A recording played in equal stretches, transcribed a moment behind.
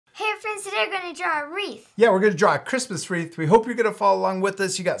friends, today we're going to draw a wreath. Yeah, we're going to draw a Christmas wreath. We hope you're going to follow along with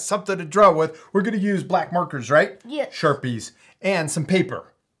us. You got something to draw with. We're going to use black markers, right? Yes. Sharpies and some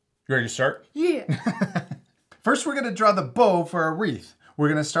paper. You ready to start? Yeah. First, we're going to draw the bow for our wreath. We're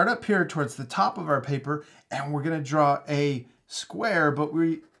going to start up here towards the top of our paper, and we're going to draw a square, but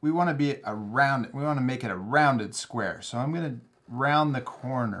we want to be around. We want to make it a rounded square. So I'm going to round the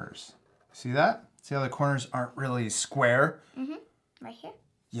corners. See that? See how the corners aren't really square? Mm-hmm. Right here?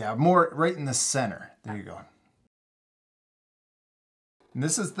 Yeah, more right in the center. There you go. And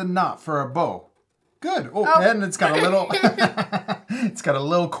this is the knot for our bow. Good. Oh, and it's got a little it's got a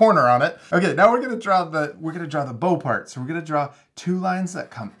little corner on it. Okay, now we're gonna draw the bow part. So we're gonna draw two lines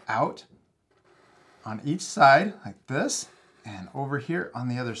that come out on each side like this, and over here on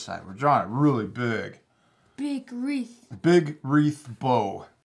the other side. We're drawing it really big. Big wreath. Big wreath bow.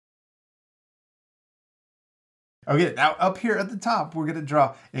 Okay, now up here at the top, we're gonna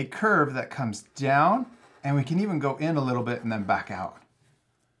draw a curve that comes down, and we can even go in a little bit and then back out.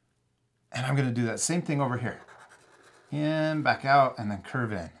 And I'm gonna do that same thing over here. In, back out, and then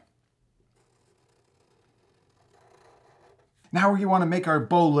curve in. Now we wanna make our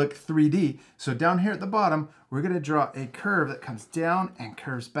bow look 3D. So down here at the bottom, we're gonna draw a curve that comes down and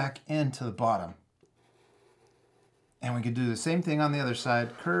curves back into the bottom. And we can do the same thing on the other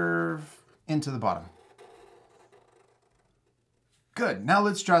side, curve into the bottom. Good, now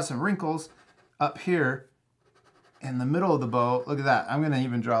let's draw some wrinkles up here in the middle of the bow. Look at that. I'm gonna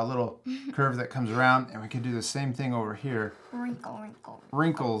even draw a little curve that comes around, and we can do the same thing over here. Wrinkle, wrinkle.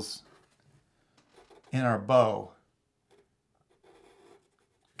 Wrinkles in our bow.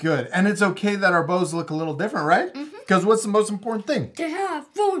 Good, and it's okay that our bows look a little different, right? Because what's the most important thing? To have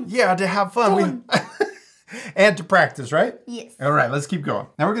fun. Yeah, to have fun. And to practice, right? Yes. All right, let's keep going.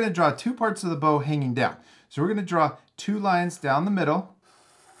 Now we're gonna draw two parts of the bow hanging down. So we're gonna draw two lines down the middle.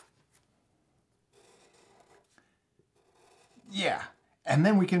 Yeah, and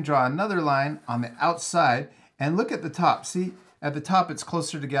then we can draw another line on the outside, and look at the top. See, at the top it's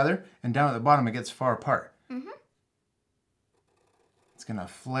closer together, and down at the bottom it gets far apart. It's gonna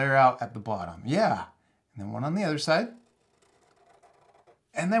flare out at the bottom. Yeah, and then one on the other side.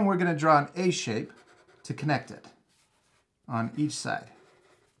 And then we're gonna draw an A shape to connect it on each side.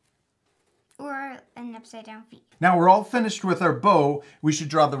 Or an upside down V. Now we're all finished with our bow. We should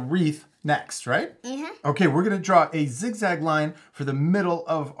draw the wreath next, right? Okay, we're gonna draw a zigzag line for the middle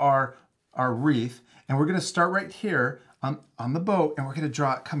of our wreath. And we're gonna start right here on the bow, and we're gonna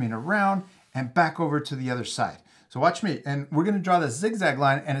draw it coming around and back over to the other side. So watch me, and we're gonna draw this zigzag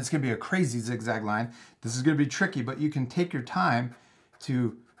line, and it's gonna be a crazy zigzag line. This is gonna be tricky, but you can take your time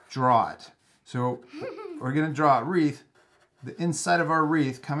to draw it. So we're gonna draw a wreath, the inside of our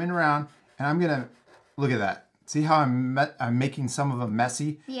wreath coming around, and I'm gonna, look at that. See how I'm making some of them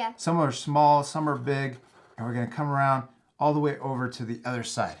messy? Yeah. Some are small, some are big, and we're gonna come around all the way over to the other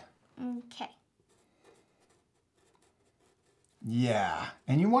side. Okay. Yeah,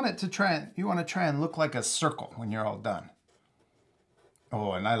 and you want it to try and look like a circle when you're all done.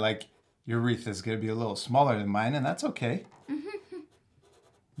 Oh, and I like your wreath is gonna be a little smaller than mine, and that's okay.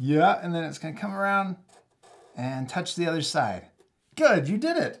 Yeah, and then it's gonna come around and touch the other side. Good, you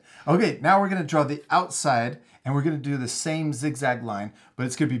did it. Okay, now we're gonna draw the outside, and we're gonna do the same zigzag line, but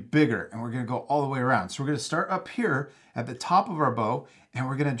it's gonna be bigger, and we're gonna go all the way around. So we're gonna start up here at the top of our bow, and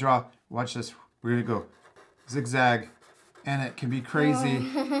we're gonna draw, watch this, we're gonna go zigzag, and it can be crazy,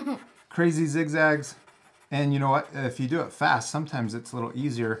 crazy zigzags. And you know what, if you do it fast, sometimes it's a little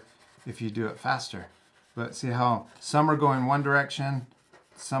easier if you do it faster. But see how some are going one direction,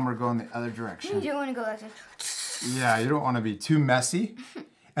 some are going the other direction. You don't want to go like this. Yeah, you don't want to be too messy.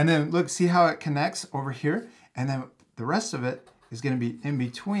 And then look, see how it connects over here? And then the rest of it is going to be in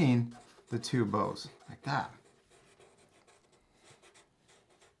between the two bows, like that.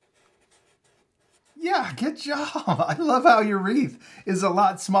 Yeah, good job. I love how your wreath is a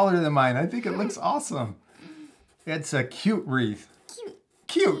lot smaller than mine. I think it looks awesome. It's a cute wreath.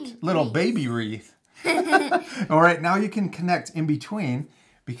 Cute little baby wreath. All right, now you can connect in between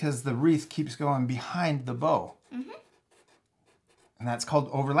because the wreath keeps going behind the bow. And that's called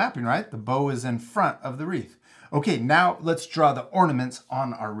overlapping, right? The bow is in front of the wreath. Okay, now let's draw the ornaments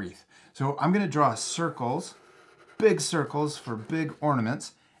on our wreath. So I'm gonna draw circles, big circles for big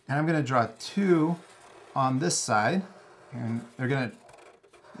ornaments. And I'm gonna draw two on this side. And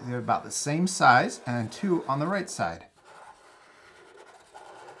they're about the same size, and then two on the right side.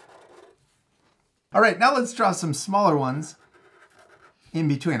 All right, now let's draw some smaller ones in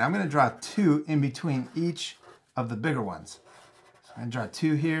between. I'm gonna draw two in between each of the bigger ones. So I'm gonna draw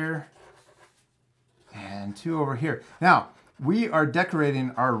two here and two over here. Now, we are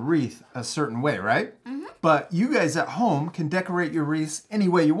decorating our wreath a certain way, right? But you guys at home can decorate your wreaths any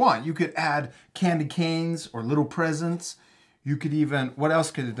way you want. You could add candy canes or little presents. You could even, what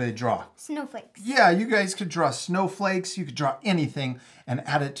else could they draw? Snowflakes. Yeah, you guys could draw snowflakes. You could draw anything and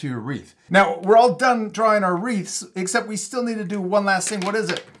add it to your wreath. Now, we're all done drawing our wreaths, except we still need to do one last thing. What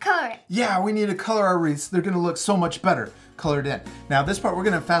is it? Color it. Yeah, we need to color our wreaths. They're gonna look so much better colored in. Now, this part we're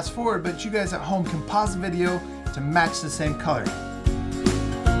gonna fast forward, but you guys at home can pause the video to match the same color.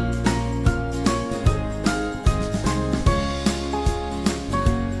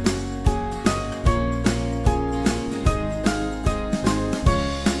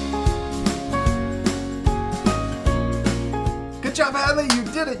 Good job, Hadley, you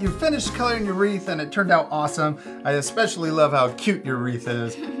did it. You finished coloring your wreath and it turned out awesome. I especially love how cute your wreath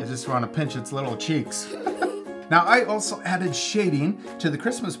is. I just want to pinch its little cheeks. Now, I also added shading to the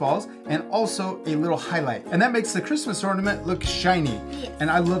Christmas balls and also a little highlight. And that makes the Christmas ornament look shiny. Yes.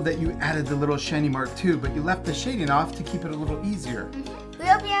 And I love that you added the little shiny mark too, but you left the shading off to keep it a little easier. We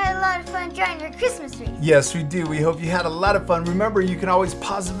hope you had a lot of fun drawing your Christmas wreath. Yes, we do. We hope you had a lot of fun. Remember, you can always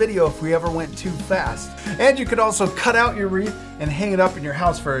pause the video if we ever went too fast. And you could also cut out your wreath and hang it up in your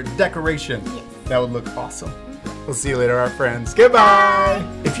house for a decoration. Yes. That would look awesome. We'll see you later, our friends. Goodbye!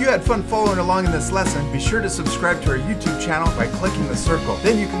 If you had fun following along in this lesson, be sure to subscribe to our YouTube channel by clicking the circle.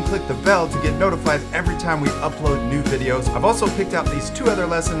 Then you can click the bell to get notified every time we upload new videos. I've also picked out these 2 other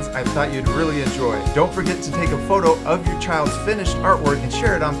lessons I thought you'd really enjoy. Don't forget to take a photo of your child's finished artwork and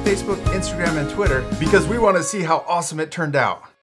share it on Facebook, Instagram, and Twitter because we want to see how awesome it turned out.